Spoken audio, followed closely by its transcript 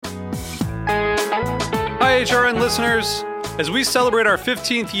HRN listeners. As we celebrate our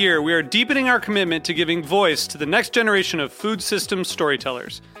 15th year, we are deepening our commitment to giving voice to the next generation of food systems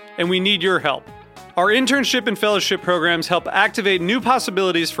storytellers, and we need your help. Our internship and fellowship programs help activate new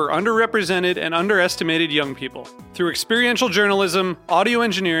possibilities for underrepresented and underestimated young people through experiential journalism, audio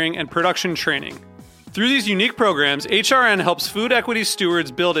engineering, and production training. Through these unique programs, HRN helps food equity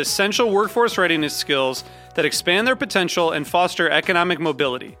stewards build essential workforce readiness skills that expand their potential and foster economic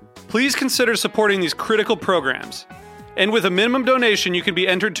mobility. Please consider supporting these critical programs. And with a minimum donation, you can be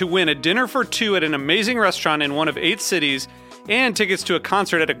entered to win a dinner for two at an amazing restaurant in one of 8 cities and tickets to a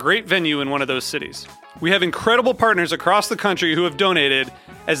concert at a great venue in one of those cities. We have incredible partners across the country who have donated,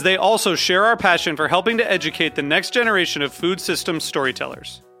 as they also share our passion for helping to educate the next generation of food systems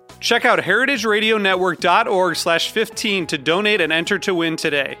storytellers. Check out heritageradionetwork.org/15 to donate and enter to win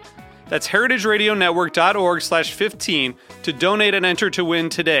today. That's heritageradionetwork.org/15 to donate and enter to win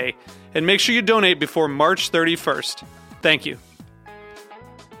today. And make sure you donate before March 31st. Thank you.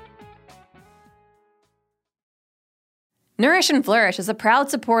 Nourish and Flourish is a proud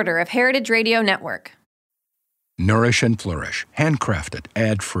supporter of Heritage Radio Network. Nourish and Flourish, handcrafted,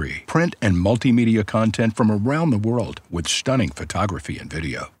 ad-free, print and multimedia content from around the world with stunning photography and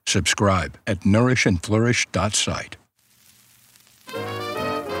video. Subscribe at nourishandflourish.site.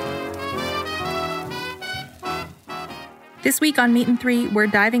 This week on Meat and Three, we're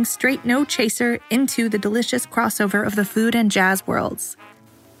diving straight, no chaser, into the delicious crossover of the food and jazz worlds.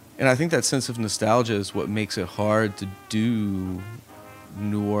 And I think that sense of nostalgia is what makes it hard to do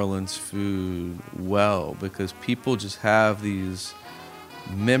New Orleans food well, because people just have these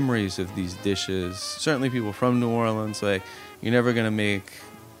memories of these dishes. Certainly people from New Orleans, like, you're never going to make,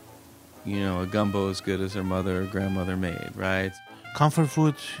 a gumbo as good as their mother or grandmother made, right? Comfort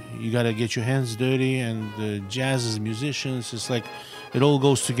food, you got to get your hands dirty, and the jazz as musicians, it's like it all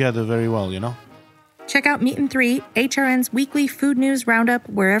goes together very well, Check out Meat and Three, HRN's weekly food news roundup,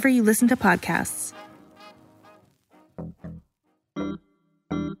 wherever you listen to podcasts.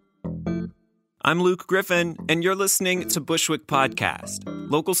 I'm Luke Griffin, and you're listening to Bushwick Podcast,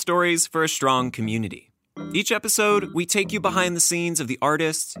 local stories for a strong community. Each episode, we take you behind the scenes of the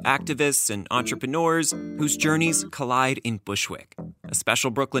artists, activists, and entrepreneurs whose journeys collide in Bushwick, a special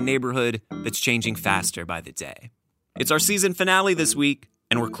Brooklyn neighborhood that's changing faster by the day. It's our season finale this week,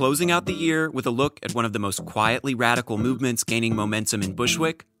 and we're closing out the year with a look at one of the most quietly radical movements gaining momentum in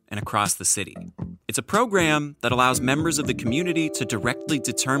Bushwick and across the city. It's a program that allows members of the community to directly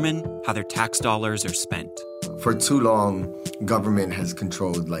determine how their tax dollars are spent. For too long, government has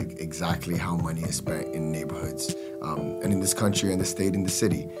controlled exactly how money is spent in neighborhoods, and in this country, in the state, in the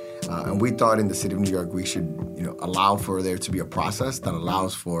city. And we thought in the city of New York we should, allow for there to be a process that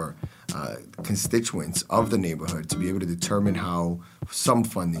allows for constituents of the neighborhood to be able to determine how some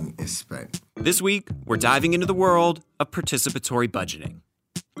funding is spent. This week, we're diving into the world of participatory budgeting.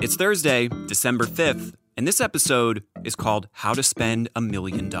 It's Thursday, December 5th, and this episode is called How to Spend $1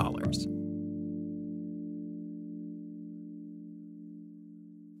 Million.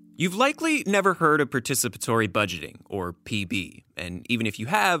 You've likely never heard of participatory budgeting, or PB, and even if you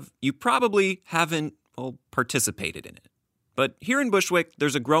have, you probably haven't, participated in it. But here in Bushwick,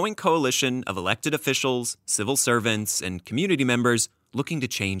 there's a growing coalition of elected officials, civil servants, and community members looking to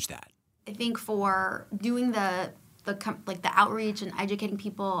change that. I think for doing the outreach and educating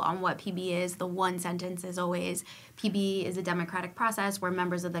people on what PB is, the one sentence is always, PB is a democratic process where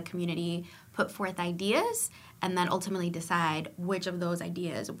members of the community put forth ideas and then ultimately decide which of those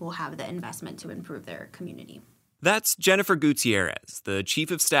ideas will have the investment to improve their community. That's Jennifer Gutierrez, the chief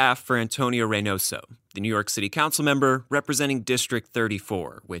of staff for Antonio Reynoso, the New York City Council member representing District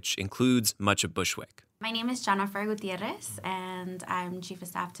 34, which includes much of Bushwick. My name is Jennifer Gutierrez, and I'm chief of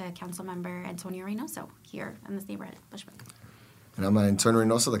staff to Council member Antonio Reynoso here in this neighborhood, Bushwick. And I'm Antonio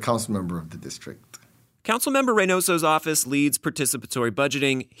Reynoso, the council member of the district. Councilmember Reynoso's office leads participatory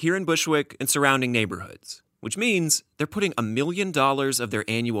budgeting here in Bushwick and surrounding neighborhoods, which means they're putting $1 million of their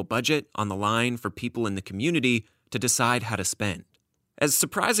annual budget on the line for people in the community to decide how to spend. As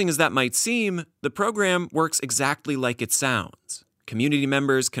surprising as that might seem, the program works exactly like it sounds. Community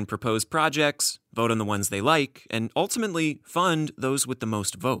members can propose projects, vote on the ones they like, and ultimately fund those with the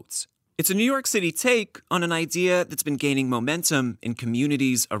most votes. It's a New York City take on an idea that's been gaining momentum in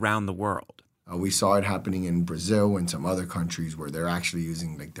communities around the world. We saw it happening in Brazil and some other countries where they're actually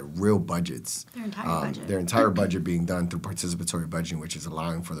using their real budgets. Their entire budget being done through participatory budgeting, which is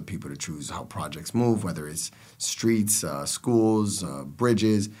allowing for the people to choose how projects move, whether it's streets, schools,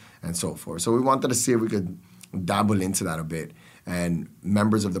 bridges, and so forth. So we wanted to see if we could dabble into that a bit. And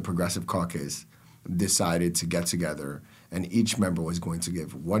members of the Progressive Caucus decided to get together, and each member was going to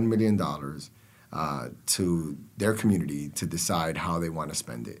give $1 million to their community to decide how they want to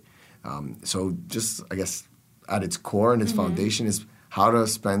spend it. So just, I guess, at its core and its foundation is how to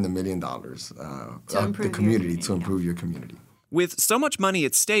spend $1 million of the community to improve your community. With so much money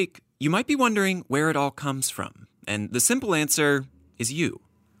at stake, you might be wondering where it all comes from. And the simple answer is you.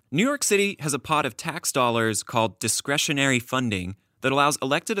 New York City has a pot of tax dollars called discretionary funding that allows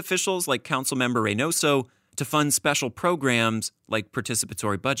elected officials like Councilmember Reynoso to fund special programs like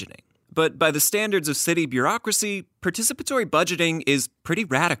participatory budgeting. But by the standards of city bureaucracy, participatory budgeting is pretty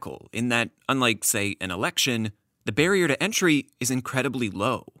radical in that, unlike, say, an election, the barrier to entry is incredibly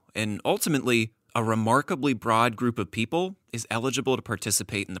low, and ultimately, a remarkably broad group of people is eligible to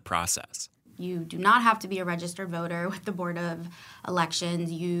participate in the process. You do not have to be a registered voter with the Board of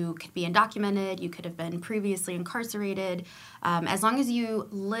Elections. You could be undocumented. You could have been previously incarcerated. As long as you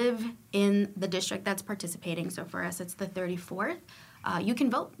live in the district that's participating, so for us it's the 34th, you can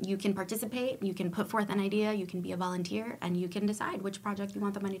vote, you can participate, you can put forth an idea, you can be a volunteer, and you can decide which project you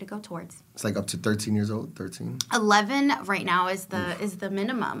want the money to go towards. It's like up to 13 years old, 13? 11 right now is the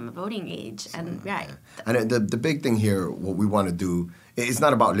minimum voting age. And right. Yeah. And the big thing here, what we want to do, it's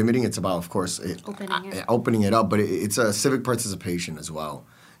not about limiting, it's about, of course, opening it up, but it's a civic participation as well.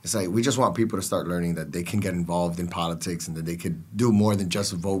 It's like we just want people to start learning that they can get involved in politics and that they could do more than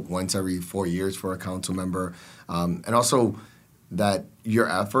just vote once every 4 years for a council member. And also that your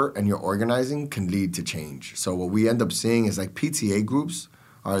effort and your organizing can lead to change. So what we end up seeing is like PTA groups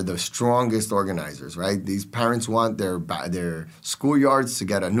are the strongest organizers, right? These parents want their schoolyards to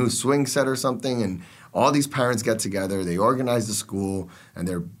get a new swing set or something, and all these parents get together, they organize the school, and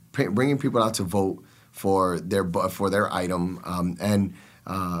they're bringing people out to vote for their item. And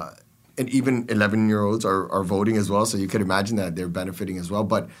even 11-year-olds are voting as well, so you could imagine that they're benefiting as well.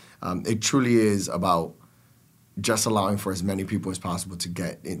 But it truly is about just allowing for as many people as possible to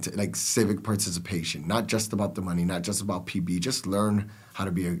get into like civic participation, not just about the money, not just about PB, just learn how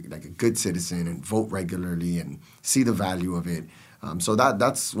to be a good citizen and vote regularly and see the value of it. So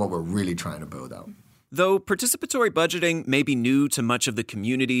that's what we're really trying to build out. Though participatory budgeting may be new to much of the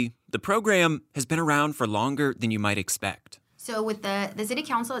community, the program has been around for longer than you might expect. So with the City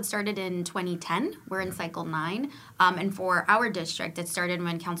Council, it started in 2010. We're in cycle 9. And for our district, it started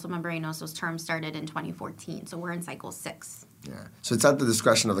when Councilmember Reynoso's term started in 2014. So we're in cycle 6. Yeah. So it's at the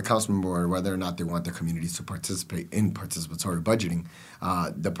discretion of the councilman board whether or not they want their communities to participate in participatory budgeting.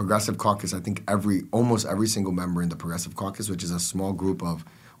 The Progressive Caucus, I think almost every single member in the Progressive Caucus, which is a small group of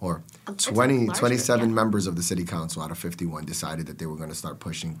 27 members of the City Council out of 51 decided that they were going to start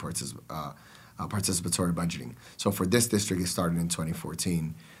pushing participatory budgeting. So for this district, it started in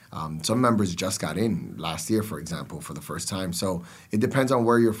 2014. Some members just got in last year, for example, for the first time. So it depends on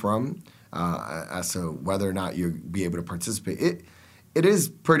where you're from as to whether or not you'll be able to participate. It is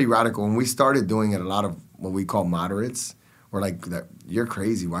pretty radical. When we started doing it, a lot of what we call moderates were like, "You're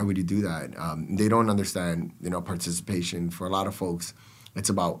crazy. Why would you do that?" They don't understand, participation. For a lot of folks, it's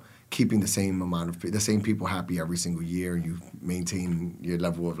about keeping the same people happy every single year. You maintain your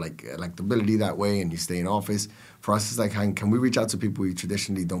level of electability that way, and you stay in office. For us, it's like, can we reach out to people who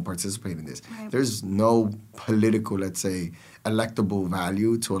traditionally don't participate in this? Right. There's no political, let's say, electable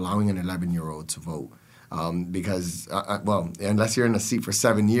value to allowing an 11-year-old to vote. Because, unless you're in a seat for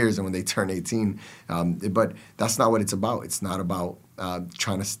 7 years and when they turn 18, but that's not what it's about. It's not about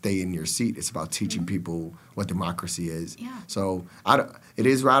trying to stay in your seat. It's about teaching people what democracy is. Yeah. So it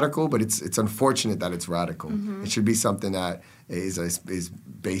is radical, but it's unfortunate that it's radical. Mm-hmm. It should be something that is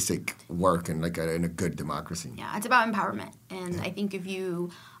basic work and in a good democracy. Yeah, it's about empowerment. And I think if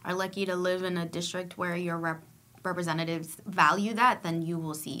you are lucky to live in a district where your representatives value that, then you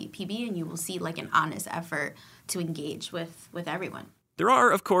will see PB and you will see an honest effort to engage with everyone. There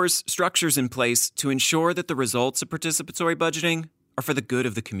are, of course, structures in place to ensure that the results of participatory budgeting are for the good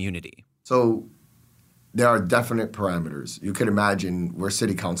of the community. So there are definite parameters. You could imagine we're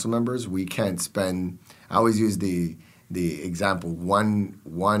city council members. We can't spend, I always use the example,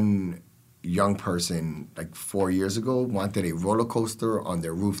 one young person 4 years ago wanted a roller coaster on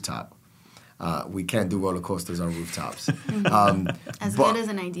their rooftop. We can't do roller coasters on rooftops. As good as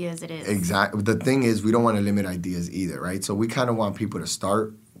an idea as it is. Exactly. The thing is, we don't want to limit ideas either, right? So we kind of want people to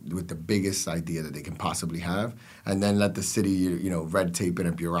start with the biggest idea that they can possibly have, and then let the city, red tape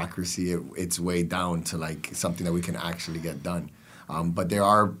and bureaucracy its way down to something that we can actually get done. But there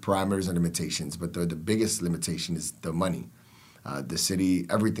are parameters and limitations, but the biggest limitation is the money.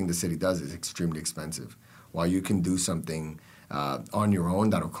 Everything the city does is extremely expensive. While you can do something on your own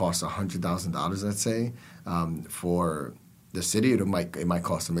that'll cost $100,000, let's say, for the city, it might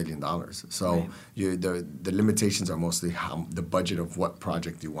cost $1 million. So the limitations are mostly the budget of what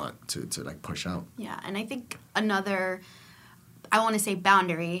project you want to like push out. Yeah, and I think another, I want to say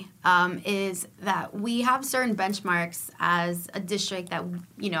boundary, is that we have certain benchmarks as a district that,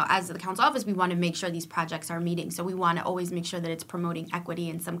 as the council office, we want to make sure these projects are meeting. So we want to always make sure that it's promoting equity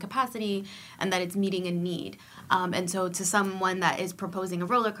in some capacity and that it's meeting a need. And so to someone that is proposing a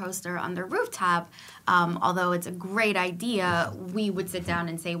roller coaster on their rooftop, although it's a great idea, we would sit down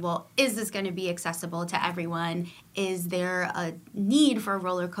and say, well, is this going to be accessible to everyone? Is there a need for a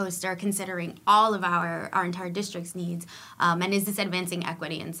roller coaster considering all of our entire district's needs? And is this advancing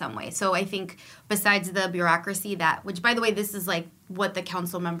equity in some way? So I think besides the bureaucracy which by the way, this is like what the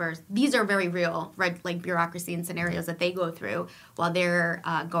council members, these are very real, right, like bureaucracy and scenarios that they go through while they're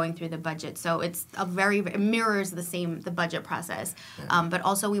going through the budget. So it mirrors the budget process. Yeah. But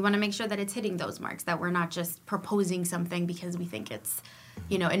also we want to make sure that it's hitting those marks, that we're not just proposing something because we think it's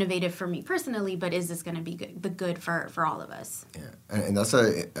innovative for me personally, but is this going to be good for all of us? Yeah, and that's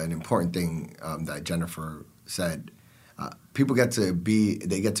an important thing that Jennifer said. People get to be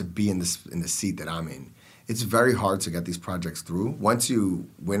in the seat that I'm in. It's very hard to get these projects through. Once you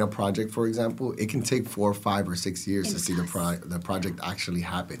win a project, for example, it can take 4, 5, or 6 years to see the project actually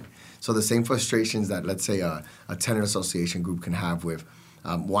happen. So the same frustrations that, let's say, a tenant association group can have with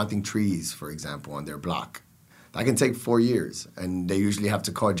wanting trees, for example, on their block. That can take 4 years, and they usually have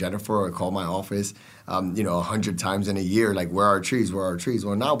to call Jennifer or call my office, 100 times in a year, like, where are our trees, where are our trees?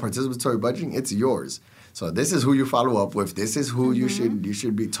 Well, now participatory budgeting, it's yours. So this is who you follow up with. This is who you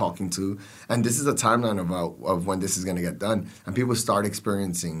should be talking to, and this is a timeline of when this is going to get done. And people start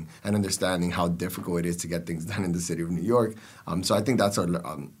experiencing and understanding how difficult it is to get things done in the city of New York. So I think that's a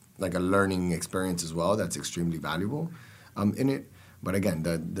learning experience as well. That's extremely valuable in it. But again,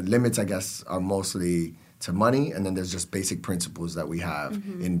 the limits, I guess, are mostly to money, and then there's just basic principles that we have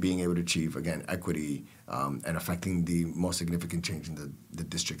in being able to achieve, again, equity and affecting the most significant change in the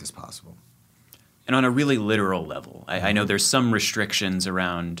district as possible. And on a really literal level, I know there's some restrictions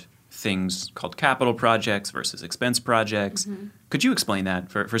around things called capital projects versus expense projects. Mm-hmm. Could you explain that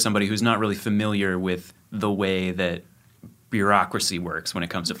for somebody who's not really familiar with the way that bureaucracy works when it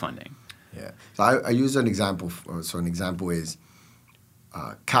comes to funding? Yeah. So I use an example. So an example is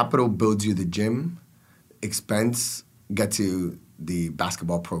capital builds you the gym, expense gets you the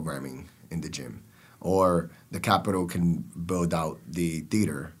basketball programming in the gym, or the capital can build out the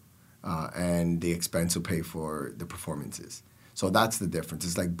theater, and the expense will pay for the performances. So that's the difference.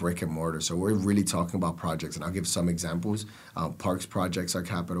 It's like brick and mortar. So we're really talking about projects, and I'll give some examples. Parks projects are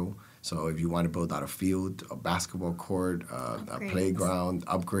capital. So if you want to build out a field, a basketball court, a playground,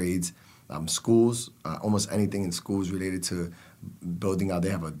 upgrades, schools, almost anything in schools related to building out. They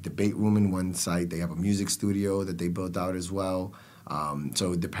have a debate room in one site. They have a music studio that they built out as well.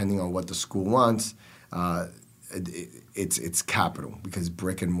 So depending on what the school wants, it's capital, because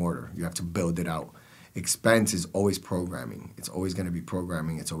brick and mortar, you have to build it out. Expense is always programming. It's always going to be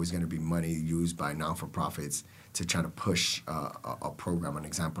programming. It's always going to be money used by non-for-profits to try to push a program. An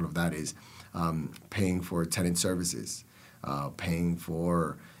example of that is paying for tenant services, paying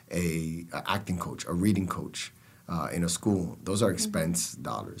for a acting coach, a reading coach in a school. Those are expense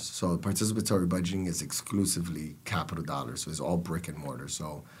dollars. So participatory budgeting is exclusively capital dollars. So it's all brick and mortar.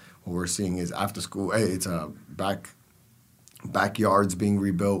 So what we're seeing is after school, it's backyards being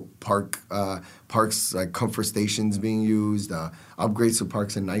rebuilt, parks like comfort stations being used, upgrades to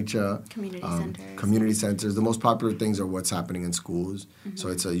parks in NYCHA. Community centers. The most popular things are what's happening in schools. Mm-hmm. So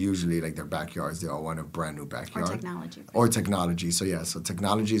it's usually like their backyards. They all want a brand new backyard. Or technology. So yeah, so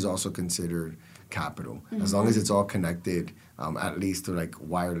technology is also considered capital. Mm-hmm. As long as it's all connected, at least to like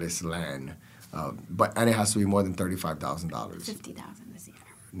wireless LAN. And it has to be more than $35,000. $50,000 this year.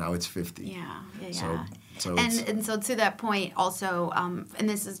 Now it's 50. Yeah. So and so to that point also, and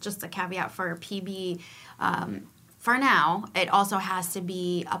this is just a caveat for PB, for now, it also has to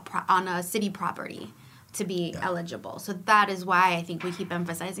be on a city property to be eligible. So that is why I think we keep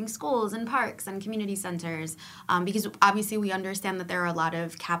emphasizing schools and parks and community centers, because obviously we understand that there are a lot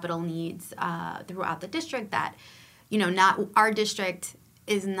of capital needs throughout the district that, not our district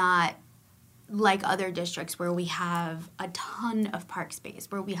is not like other districts where we have a ton of park space,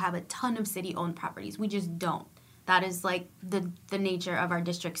 where we have a ton of city-owned properties. We just don't. That is like the nature of our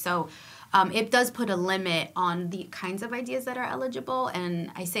district. So it does put a limit on the kinds of ideas that are eligible.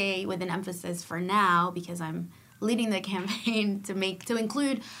 And I say with an emphasis for now, because I'm leading the campaign to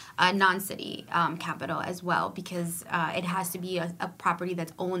include non-city capital as well, because it has to be a property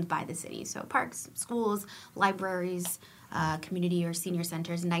that's owned by the city. So parks, schools, libraries, community or senior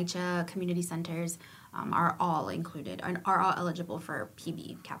centers, NYCHA community centers, are all included and are all eligible for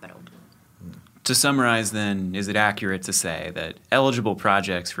PB capital. To summarize then, is it accurate to say that eligible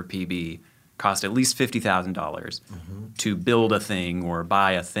projects for PB cost at least $50,000 to build a thing or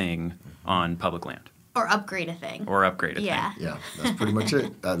buy a thing on public land? Or upgrade a thing. Yeah, that's pretty much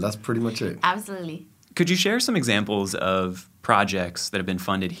it. That's pretty much it. Absolutely. Could you share some examples of projects that have been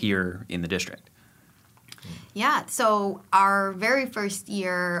funded here in the district? Yeah, so our very first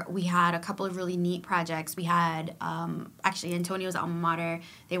year, we had a couple of really neat projects. We had, actually, Antonio's alma mater,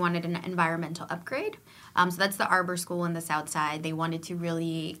 they wanted an environmental upgrade. So that's the Arbor School in the South Side. They wanted to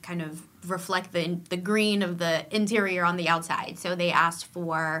really kind of reflect the green of the interior on the outside. So they asked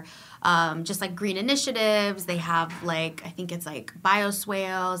for just like green initiatives. They have I think it's like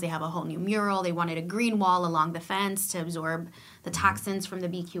bioswales. They have a whole new mural. They wanted a green wall along the fence to absorb the toxins from the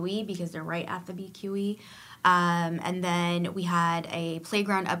BQE because they're right at the BQE. And then we had a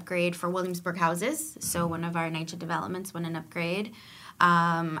playground upgrade for Williamsburg houses. So one of our NYCHA developments won an upgrade.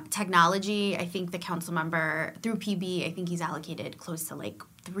 Technology, I think the council member through PB, I think he's allocated close to like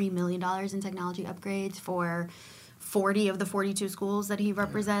 $3 million in technology upgrades for 40 of the 42 schools that he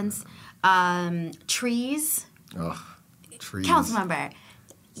represents. Trees. Ugh, trees. Council member.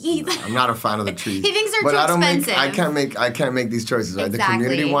 I'm not a fan of the trees. He thinks they're too expensive. I can't make these choices, right? Exactly, the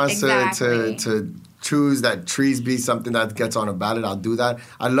community wants to choose that trees be something that gets on a ballot. I'll do that.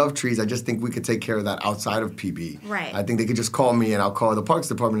 I love trees. I just think we could take care of that outside of PB. Right. I think they could just call me and I'll call the Parks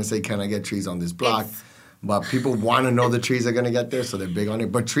Department and say, can I get trees on this block? But people want to know the trees are going to get there, so they're big on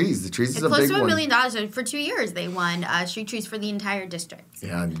it. But the trees is a big one. Close to $1 million. For 2 years, they won street trees for the entire district.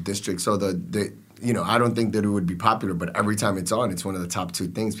 Yeah, the district. So I don't think that it would be popular, but every time it's on, it's one of the top 2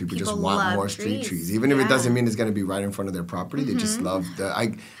 things. People just want more street trees. Even if it doesn't mean it's going to be right in front of their property, they just love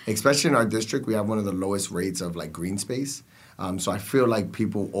especially in our district, we have one of the lowest rates of like green space. So I feel like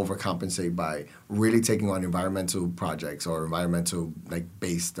people overcompensate by really taking on environmental projects or environmental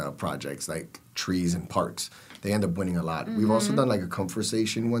based projects like trees and parks. They end up winning a lot. We've also done like a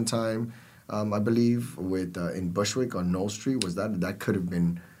conversation one time, I believe, with in Bushwick on Knoll Street. that could have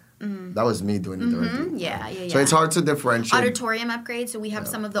been. That was me doing it directly. Yeah. So it's hard to differentiate. Auditorium upgrade. So we have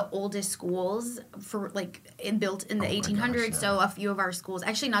some of the oldest schools built in the 1800s. So a few of our schools,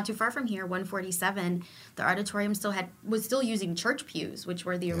 actually not too far from here, 147, the auditorium was still using church pews, which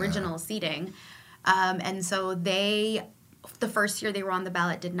were the original seating. And so the first year they were on the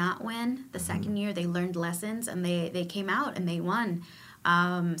ballot did not win. The second year they learned lessons and they came out and they won.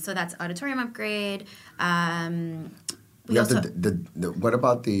 So that's auditorium upgrade. What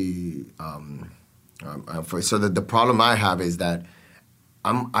about the the problem I have is that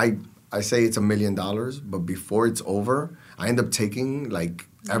I say it's $1 million, but before it's over, I end up taking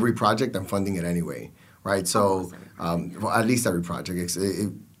every project and funding it anyway, right? So at least every project.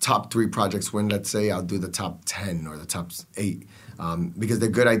 Top 3 projects win, let's say, I'll do the top 10 or the top 8 because they're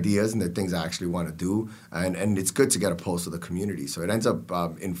good ideas and they're things I actually want to do. And it's good to get a pulse of the community. So it ends up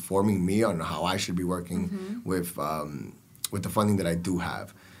informing me on how I should be working with the funding that I do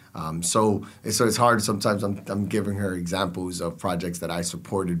have. So it's hard sometimes. I'm giving her examples of projects that I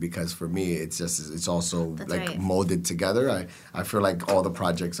supported because for me it's also molded together. I feel like all the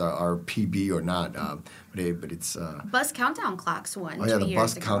projects are PB or not, but it's bus countdown clocks won. Oh yeah, the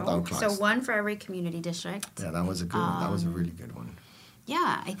bus countdown clocks. So one for every community district. Yeah, that was a good one. That was a really good one.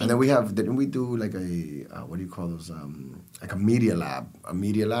 Yeah, I think. And then didn't we do like a what do you call those? Like a media lab.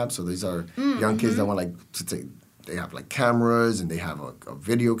 So these are young kids that want to take. They have cameras and they have a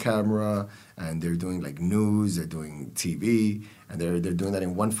video camera and they're doing news, they're doing TV, and they're doing that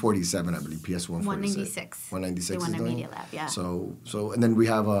in 147, I believe, PS 146. 196 they is want a doing. Media Lab, yeah. So and then we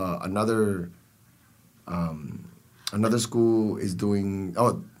have another school is doing.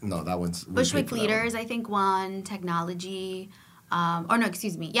 Oh no, that one's Bushwick Leaders. I think won technology.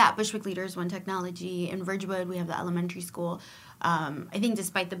 Bushwick Leaders won technology. In Ridgewood, we have the elementary school. I think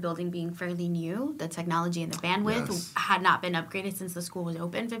despite the building being fairly new, the technology and the bandwidth had not been upgraded since the school was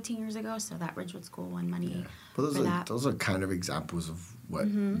open 15 years ago, so that Ridgewood school won money for that. Those are kind of examples of what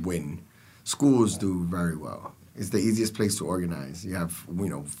win. Schools do very well. It's the easiest place to organize. You have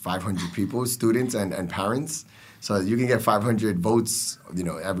 500 people, students and parents, so you can get 500 votes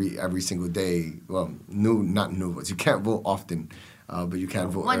every single day. Well, not new votes. You can't vote often, but you can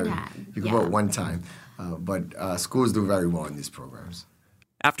vote one time. You can vote one time. But schools do very well in these programs.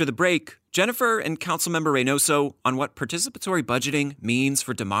 After the break, Jennifer and Councilmember Reynoso on what participatory budgeting means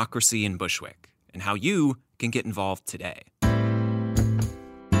for democracy in Bushwick and how you can get involved today.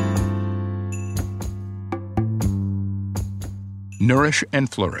 Nourish and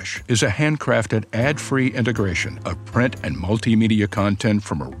Flourish is a handcrafted, ad-free integration of print and multimedia content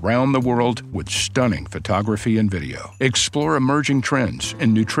from around the world with stunning photography and video. Explore emerging trends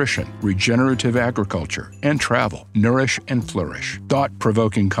in nutrition, regenerative agriculture, and travel. Nourish and Flourish.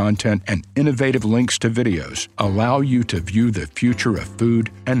 Thought-provoking content and innovative links to videos allow you to view the future of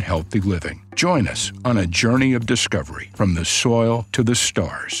food and healthy living. Join us on a journey of discovery from the soil to the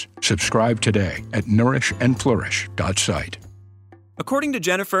stars. Subscribe today at nourishandflourish.site. According to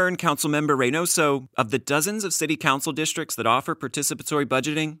Jennifer and Councilmember Reynoso, of the dozens of city council districts that offer participatory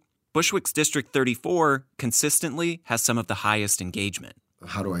budgeting, Bushwick's District 34 consistently has some of the highest engagement.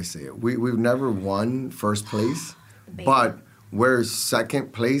 How do I say it? We've never won first place, but we're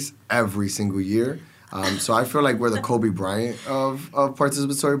second place every single year. So I feel like we're the Kobe Bryant of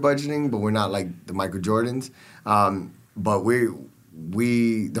participatory budgeting, but we're not like the Michael Jordans. But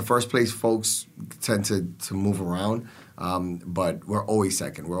the first place folks tend to move around. But we're always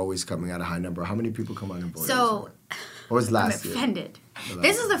second. We're always coming at a high number. How many people come out and vote? So, what was last year? I'm offended.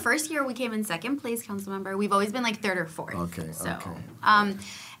 This is the first year we came in second place, Councilmember. We've always been like third or fourth. Okay.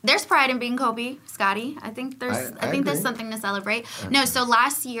 There's pride in being Kobe, Scotty. I think there's something to celebrate. No, so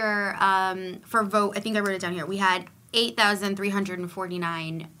last year for vote, I think I wrote it down here. We had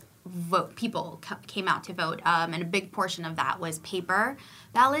 8,349 people came out to vote, and a big portion of that was paper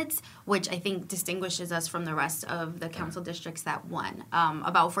ballots, which I think distinguishes us from the rest of the council districts that won.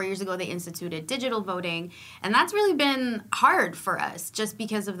 About 4 years ago, they instituted digital voting, and that's really been hard for us just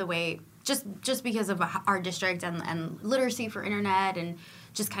because of the way, just because of our district and literacy for internet and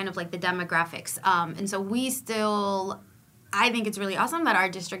just kind of like the demographics. And so I think it's really awesome that our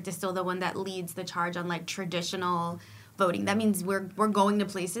district is still the one that leads the charge on like traditional voting. That means we're going to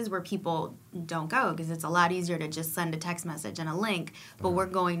places where people don't go because it's a lot easier to just send a text message and a link. But we're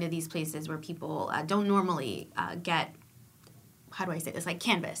going to these places where people don't normally get, how do I say this, like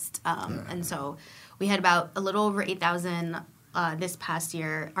canvassed. And so we had about a little over 8,000 this past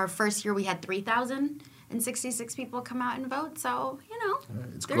year. Our first year we had 3,066 people come out and vote. So,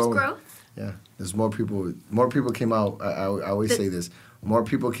 there's growing. Growth. Yeah, there's more people. More people came out. I always say this. More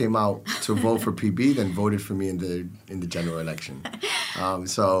people came out to vote for PB than voted for me in the general election.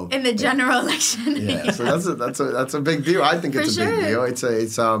 So in the general election, yeah. So that's a big deal. I think it's a big deal. It's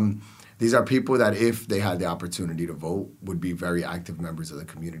these are people that if they had the opportunity to vote would be very active members of the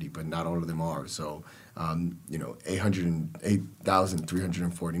community, but not all of them are. So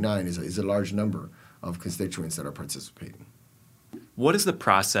 8,349 is a large number of constituents that are participating. What does the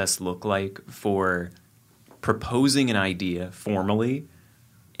process look like for proposing an idea formally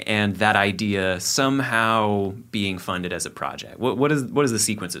and that idea somehow being funded as a project? What does the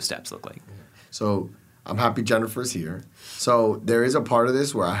sequence of steps look like? So I'm happy Jennifer's here. So there is a part of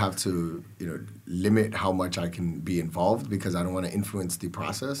this where I have to limit how much I can be involved because I don't want to influence the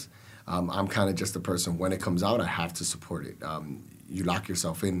process. I'm kind of just a person, when it comes out, I have to support it. You lock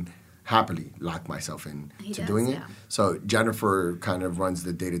yourself in, happily lock myself in doing it. So Jennifer kind of runs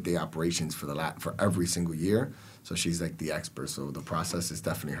the day-to-day operations for every single year. So she's like the expert. So the process is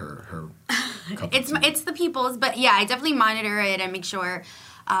definitely her It's the people's, but yeah, I definitely monitor it and make sure.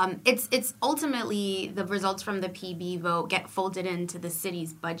 It's ultimately the results from the PB vote get folded into the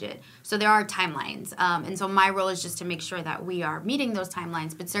city's budget. So there are timelines. And so my role is just to make sure that we are meeting those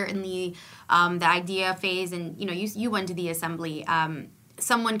timelines. But certainly the idea phase, and you went to the assembly,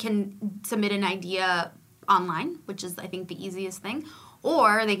 someone can submit an idea online, which is, I think, the easiest thing.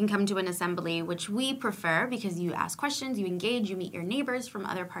 Or they can come to an assembly, which we prefer because you ask questions, you engage, you meet your neighbors from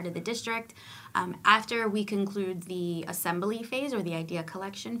other part of the district. After we conclude the assembly phase or the idea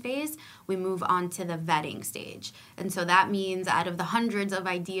collection phase, we move on to the vetting stage. And so that means out of the hundreds of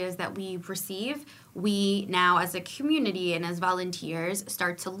ideas that we receive, we now as a community and as volunteers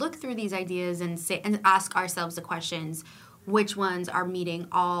start to look through these ideas and ask ourselves the questions. Which ones are meeting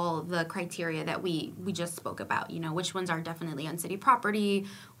all the criteria that we just spoke about? Which ones are definitely on city property?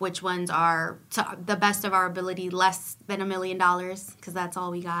 Which ones are, to the best of our ability, less than $1 million, because that's all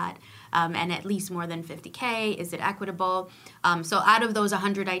we got, and at least more than $50K? Is it equitable? So out of those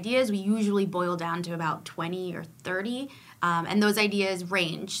 100 ideas, we usually boil down to about 20 or 30, and those ideas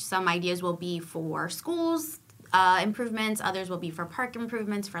range. Some ideas will be for schools, improvements, others will be for park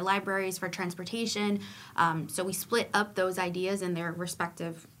improvements, for libraries, for transportation. So we split up those ideas in their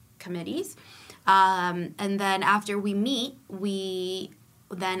respective committees. And then after we meet, we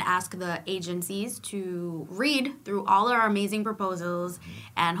then ask the agencies to read through all of our amazing proposals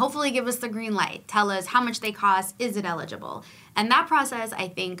and hopefully give us the green light, tell us how much they cost, is it eligible? And that process, I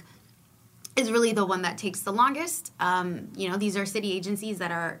think, is really the one that takes the longest. These are city agencies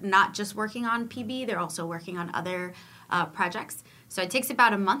that are not just working on PB, they're also working on other projects. So it takes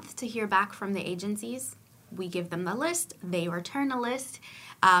about a month to hear back from the agencies. We give them the list. They return a list.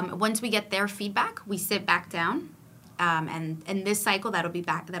 Once we get their feedback, we sit back down. And this cycle, that'll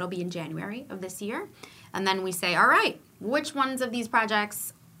be in January of this year. And then we say, all right, which ones of these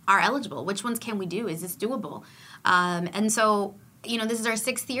projects are eligible? Which ones can we do? Is this doable? And so, this is our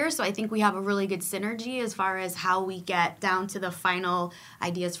 6th year, so I think we have a really good synergy as far as how we get down to the final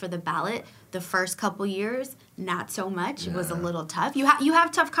ideas for the ballot. The first couple years, not so much. Yeah. It was a little tough. You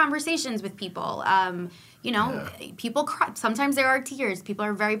have tough conversations with people. People cry. Sometimes there are tears. People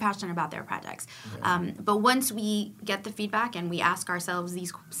are very passionate about their projects. Yeah. But once we get the feedback and we ask ourselves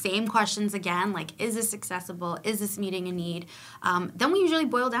these same questions again, like, is this accessible? Is this meeting a need? Then we usually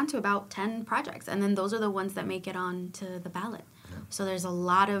boil down to about 10 projects. And then those are the ones that make it on to the ballot. Yeah. So there's a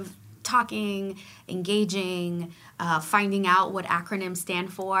lot of talking, engaging, finding out what acronyms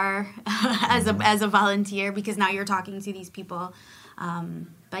stand for as a volunteer, because now you're talking to these people.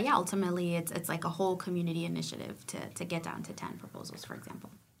 But yeah, ultimately it's like a whole community initiative to get down to 10 proposals, for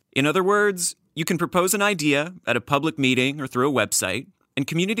example. In other words, you can propose an idea at a public meeting or through a website, and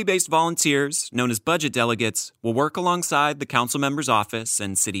community-based volunteers, known as budget delegates, will work alongside the council member's office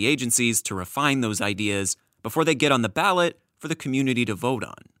and city agencies to refine those ideas before they get on the ballot for the community to vote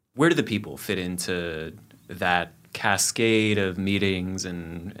on. Where do the people fit into that cascade of meetings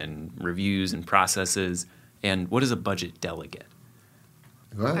and reviews and processes? And what is a budget delegate?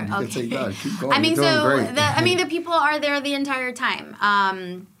 Go ahead. You can take that. Keep going. The people are there the entire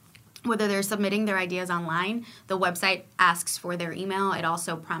time. Whether they're submitting their ideas online, the website asks for their email. It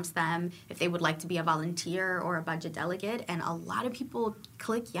also prompts them if they would like to be a volunteer or a budget delegate. And a lot of people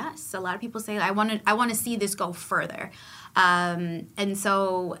click yes. A lot of people say, I want to see this go further. And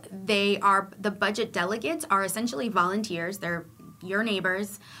so the budget delegates are essentially volunteers. They're your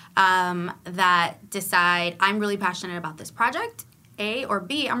neighbors that decide, I'm really passionate about this project, A, or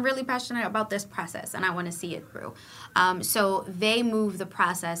B, I'm really passionate about this process and I want to see it through. So they move the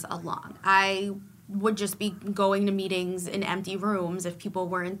process along. I would just be going to meetings in empty rooms if people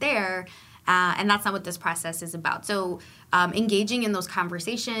weren't there. And that's not what this process is about. So engaging in those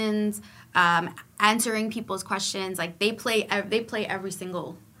conversations, answering people's questions, like they play every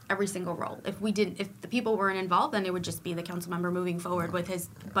single role. If the people weren't involved, then it would just be the council member moving forward with his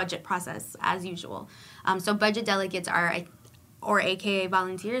budget process as usual. So budget delegates or AKA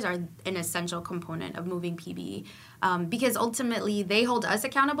volunteers are an essential component of moving PB because ultimately they hold us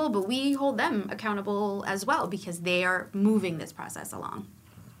accountable, but we hold them accountable as well because they are moving this process along.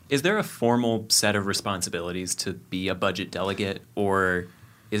 Is there a formal set of responsibilities to be a budget delegate, or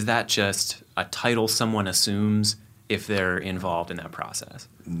is that just a title someone assumes if they're involved in that process?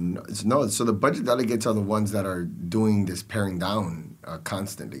 No. So the budget delegates are the ones that are doing this paring down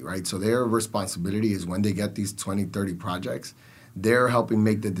constantly, right? So their responsibility is when they get these 20, 30 projects, they're helping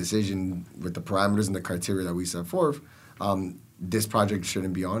make the decision with the parameters and the criteria that we set forth. This project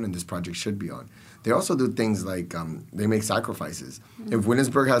shouldn't be on and this project should be on. They also do things like they make sacrifices. Mm-hmm. If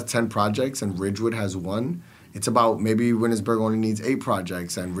Williamsburg has 10 projects and Ridgewood has 1, it's about maybe Williamsburg only needs 8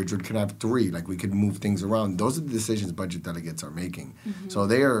 projects and Ridgewood can have 3. Like we could move things around. Those are the decisions budget delegates are making. Mm-hmm. So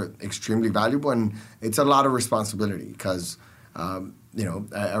they are extremely valuable and it's a lot of responsibility because, I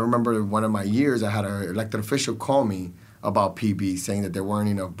remember one of my years I had an elected official call me about PB saying that there weren't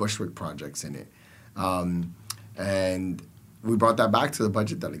enough Bushwick projects in it. And we brought that back to the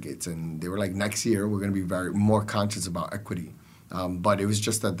budget delegates, and they were like, next year we're going to be very more conscious about equity. But it was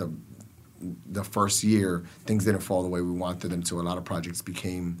just that the first year, things didn't fall the way we wanted them to. A lot of projects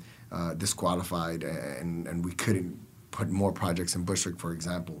became disqualified, and we couldn't put more projects in Bushwick, for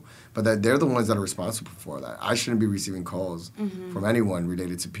example. But they're the ones that are responsible for that. I shouldn't be receiving calls from anyone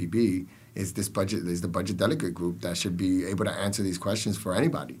related to PB. It's the budget delegate group that should be able to answer these questions for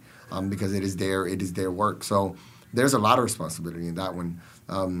anybody because it is their work. So there's a lot of responsibility in that one.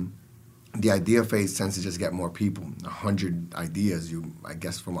 The idea phase tends to just get more people, 100 ideas, I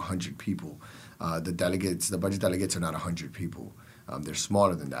guess from 100 people. The budget delegates are not 100 people. They're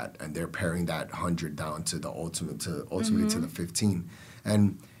smaller than that, and they're paring that 100 down to ultimately to the 15.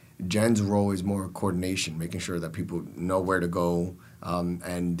 And Jen's role is more coordination, making sure that people know where to go,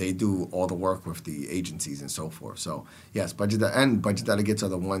 and they do all the work with the agencies and so forth. So yes, budget delegates are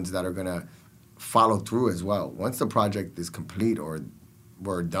the ones that are going to follow through as well. Once the project is complete or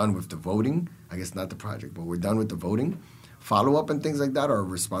we're done with the voting, I guess not the project, but we're done with the voting, follow-up and things like that are a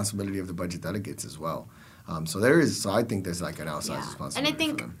responsibility of the budget delegates as well. So I think there's like an outsized responsibility. And I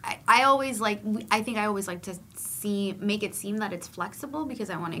think for them. I always like to make it seem that it's flexible, because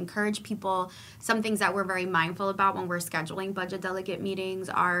I want to encourage people. Some things that we're very mindful about when we're scheduling budget delegate meetings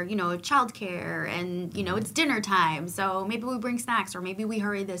are, childcare and, it's dinner time. So maybe we bring snacks, or maybe we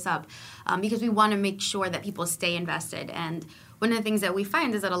hurry this up, because we want to make sure that people stay invested. And one of the things that we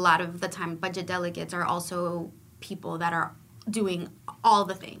find is that a lot of the time budget delegates are also people that are doing all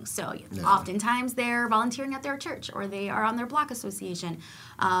the things. So oftentimes they're volunteering at their church, or they are on their block association.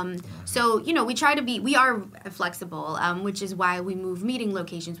 So, we are flexible, which is why we move meeting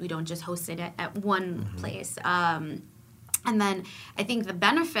locations. We don't just host it at one place. And then I think the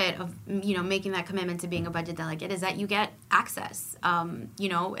benefit of, making that commitment to being a budget delegate is that you get access,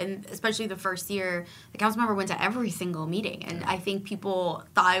 and especially the first year, the council member went to every single meeting. And I think people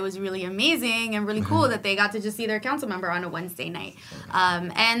thought it was really amazing and really cool that they got to just see their council member on a Wednesday night.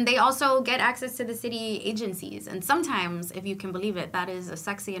 And they also get access to the city agencies. And sometimes, if you can believe it, that is a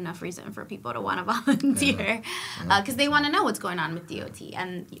sexy enough reason for people to want to volunteer, because they want to know what's going on with DOT.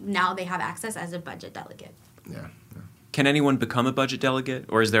 And now they have access as a budget delegate. Yeah. Can anyone become a budget delegate,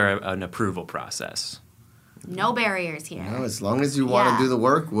 or is there an approval process? No barriers here. No, as long as you want to do the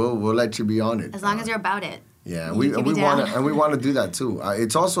work, we'll let you be on it. As long as you're about it. Yeah, we want to do that too.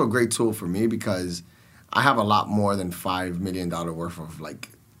 It's also a great tool for me, because I have a lot more than $5 million worth of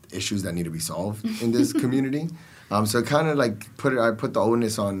issues that need to be solved in this community. So kind of I put the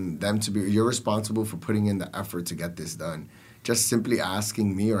onus on them to be. You're responsible for putting in the effort to get this done. Just simply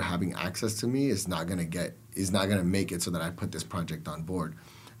asking me or having access to me is not gonna make it so that I put this project on board.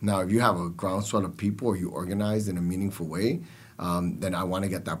 Now, if you have a groundswell of people, or you organize in a meaningful way, then I want to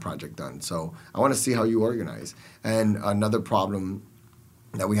get that project done. So I want to see how you organize. And another problem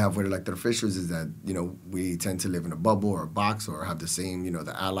that we have with elected officials is that, we tend to live in a bubble or a box, or have the same,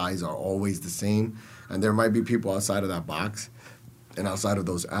 the allies are always the same. And there might be people outside of that box and outside of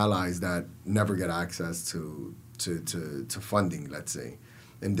those allies that never get access to funding, let's say.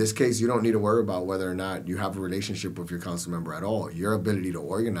 In this case, you don't need to worry about whether or not you have a relationship with your council member at all. Your ability to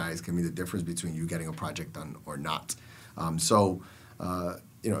organize can be the difference between you getting a project done or not. So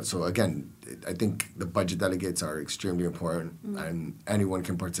again, I think the budget delegates are extremely important, and anyone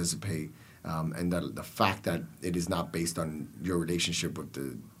can participate. And the fact that it is not based on your relationship with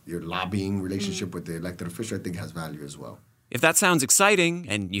your lobbying relationship with the elected official, I think has value as well. If that sounds exciting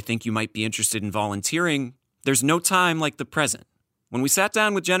and you think you might be interested in volunteering, there's no time like the present. When we sat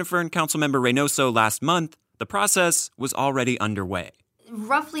down with Jennifer and Councilmember Reynoso last month, the process was already underway.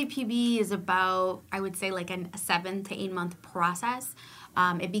 Roughly, PB is about, I would say, a 7 to 8 month process.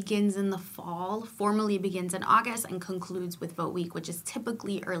 It begins in the fall, formally begins in August, and concludes with Vote Week, which is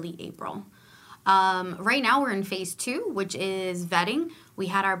typically early April. Right now, we're in phase 2, which is vetting. We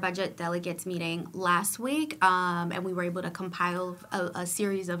had our budget delegates meeting last week, and we were able to compile a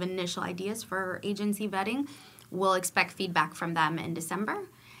series of initial ideas for agency vetting. We'll expect feedback from them in December.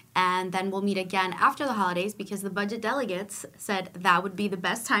 And then we'll meet again after the holidays, because the budget delegates said that would be the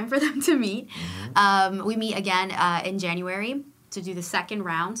best time for them to meet. We meet again in January to do the second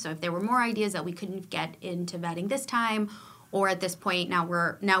round. So if there were more ideas that we couldn't get into vetting this time, or at this point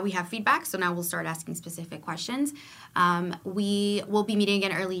now we have feedback, so now we'll start asking specific questions. We will be meeting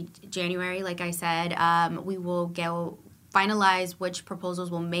again early January, like I said. We will finalize which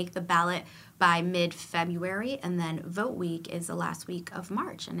proposals will make the ballot by mid-February, and then Vote Week is the last week of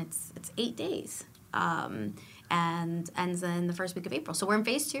March, and it's 8 days, and ends in the first week of April. So we're in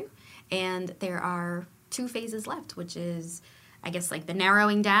phase 2, and there are 2 phases left, which is, I guess, the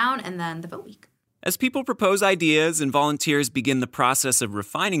narrowing down and then the Vote Week. As people propose ideas and volunteers begin the process of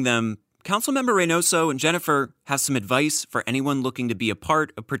refining them, Councilmember Reynoso and Jennifer have some advice for anyone looking to be a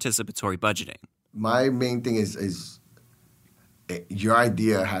part of participatory budgeting. My main thing is your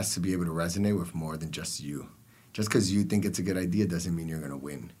idea has to be able to resonate with more than just you. Just because you think it's a good idea doesn't mean you're going to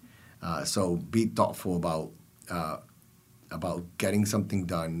win. So be thoughtful about getting something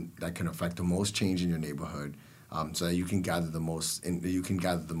done that can affect the most change in your neighborhood, so that you can gather the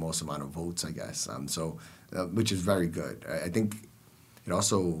most amount of votes, I guess. Which is very good. I think it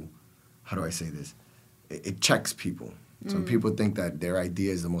also, how do I say this? It checks people. So people think that their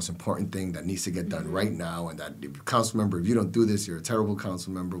idea is the most important thing that needs to get done right now, and that if you don't do this, you're a terrible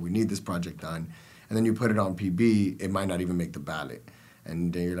council member. We need this project done. And then you put it on PB, it might not even make the ballot.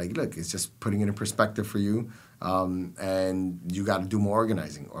 And then you're like, look, it's just putting it in perspective for you, and you got to do more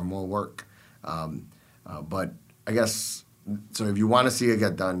organizing or more work. But I guess, so if you want to see it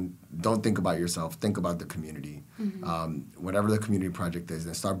get done, don't think about yourself. Think about the community. Whatever the community project is,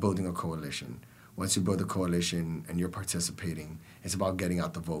 then start building a coalition. Once you build a coalition and you're participating, it's about getting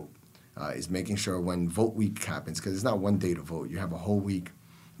out the vote. is making sure when vote week happens, because it's not one day to vote. You have a whole week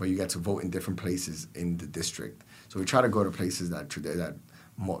where you get to vote in different places in the district. So we try to go to places that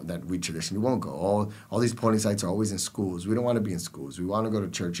we traditionally won't go. All these polling sites are always in schools. We don't want to be in schools. We want to go to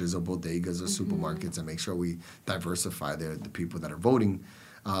churches or bodegas or supermarkets and make sure we diversify the people that are voting.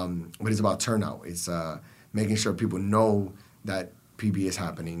 But it's about turnout. It's making sure people know that PB is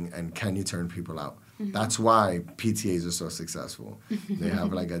happening and can you turn people out. That's why PTAs are so successful. They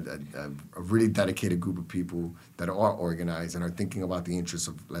have like a really dedicated group of people that are organized and are thinking about the interests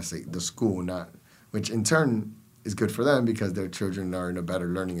of, let's say, the school, which in turn is good for them because their children are in a better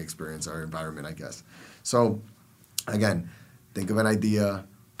learning experience or environment, I guess. So, again, think of an idea,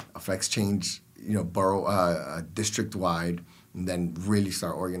 affects change, borough, district-wide, and then really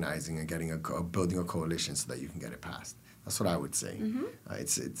start organizing and building a coalition so that you can get it passed. That's what I would say.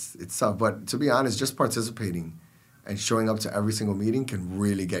 It's tough, but to be honest, just participating and showing up to every single meeting can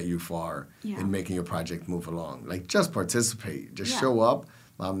really get you far in making your project move along. Like, just participate, just show up,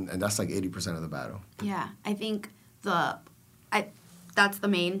 and that's like 80% of the battle. Yeah, I think that's the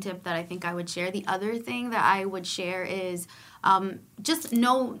main tip that I think I would share. The other thing that I would share is just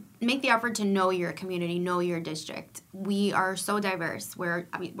make the effort to know your community, know your district. We are so diverse. We're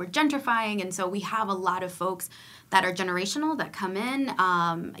gentrifying, and so we have a lot of folks that are generational that come in.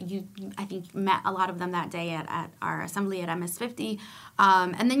 I think you met a lot of them that day at our assembly at MS50.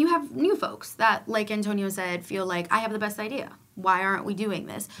 And then you have new folks that, like Antonio said, feel like, I have the best idea. Why aren't we doing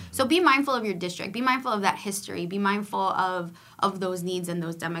this? So be mindful of your district. Be mindful of that history. Be mindful of those needs and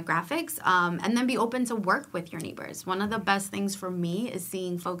those demographics. And then be open to work with your neighbors. One of the best things for me is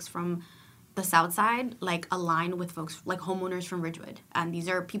seeing folks from the South Side align with folks like homeowners from Ridgewood. And these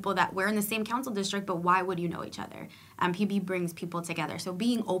are people that we're in the same council district, but why would you know each other? And PB brings people together. So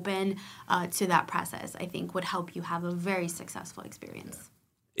being open to that process, I think, would help you have a very successful experience.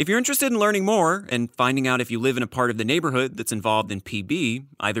 If you're interested in learning more and finding out if you live in a part of the neighborhood that's involved in PB,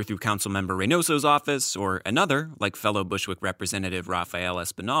 either through Councilmember Reynoso's office or another, like fellow Bushwick Representative Rafael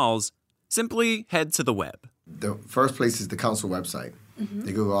Espinal's, simply head to the web. The first place is the council website.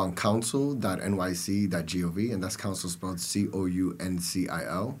 They go on council.nyc.gov, and that's council spelled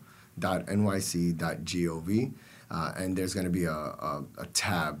council.nyc.gov. And there's going to be a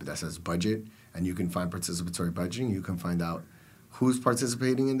tab that says budget, and you can find participatory budgeting. You can find out who's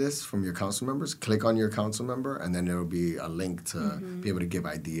participating in this from your council members. Click on your council member, and then there will be a link to be able to give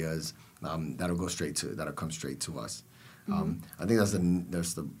ideas that'll come straight to us. I think that's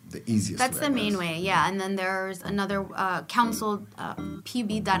the easiest That's way. The main way, yeah. And then there's another council,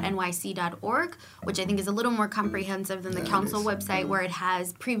 pb.nyc.org, which I think is a little more comprehensive than the council website, where it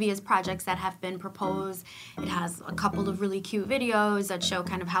has previous projects that have been proposed. It has a couple of really cute videos that show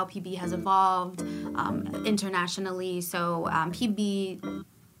kind of how PB has evolved internationally. So pb.nyc.org,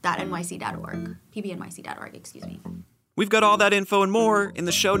 pbnyc.org, excuse me. We've got all that info and more in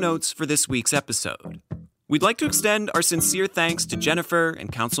the show notes for this week's episode. We'd like to extend our sincere thanks to Jennifer and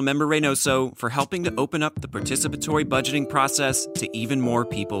Councilmember Reynoso for helping to open up the participatory budgeting process to even more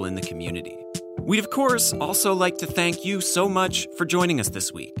people in the community. We'd, of course, also like to thank you so much for joining us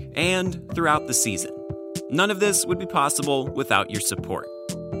this week and throughout the season. None of this would be possible without your support.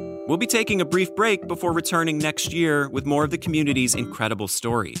 We'll be taking a brief break before returning next year with more of the community's incredible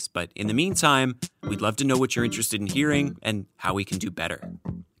stories. But in the meantime, we'd love to know what you're interested in hearing and how we can do better.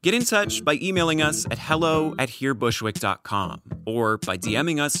 Get in touch by emailing us at hello@hearbushwick.com or by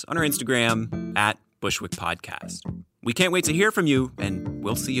DMing us on our Instagram @BushwickPodcast. We can't wait to hear from you, and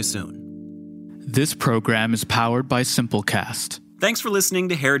we'll see you soon. This program is powered by Simplecast. Thanks for listening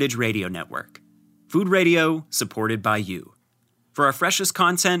to Heritage Radio Network. Food radio supported by you. For our freshest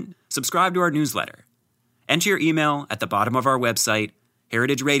content, subscribe to our newsletter. Enter your email at the bottom of our website,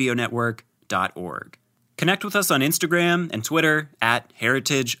 heritageradionetwork.org. Connect with us on Instagram and Twitter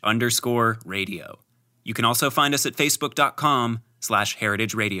 @heritage_radio. You can also find us at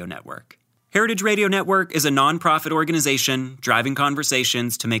facebook.com/Heritage Radio Network. Heritage Radio Network is a nonprofit organization driving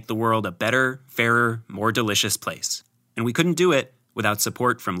conversations to make the world a better, fairer, more delicious place. And we couldn't do it without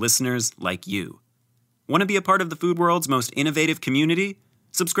support from listeners like you. Want to be a part of the food world's most innovative community?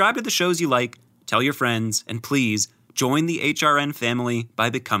 Subscribe to the shows you like, tell your friends, and please join the HRN family by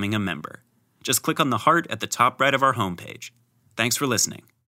becoming a member. Just click on the heart at the top right of our homepage. Thanks for listening.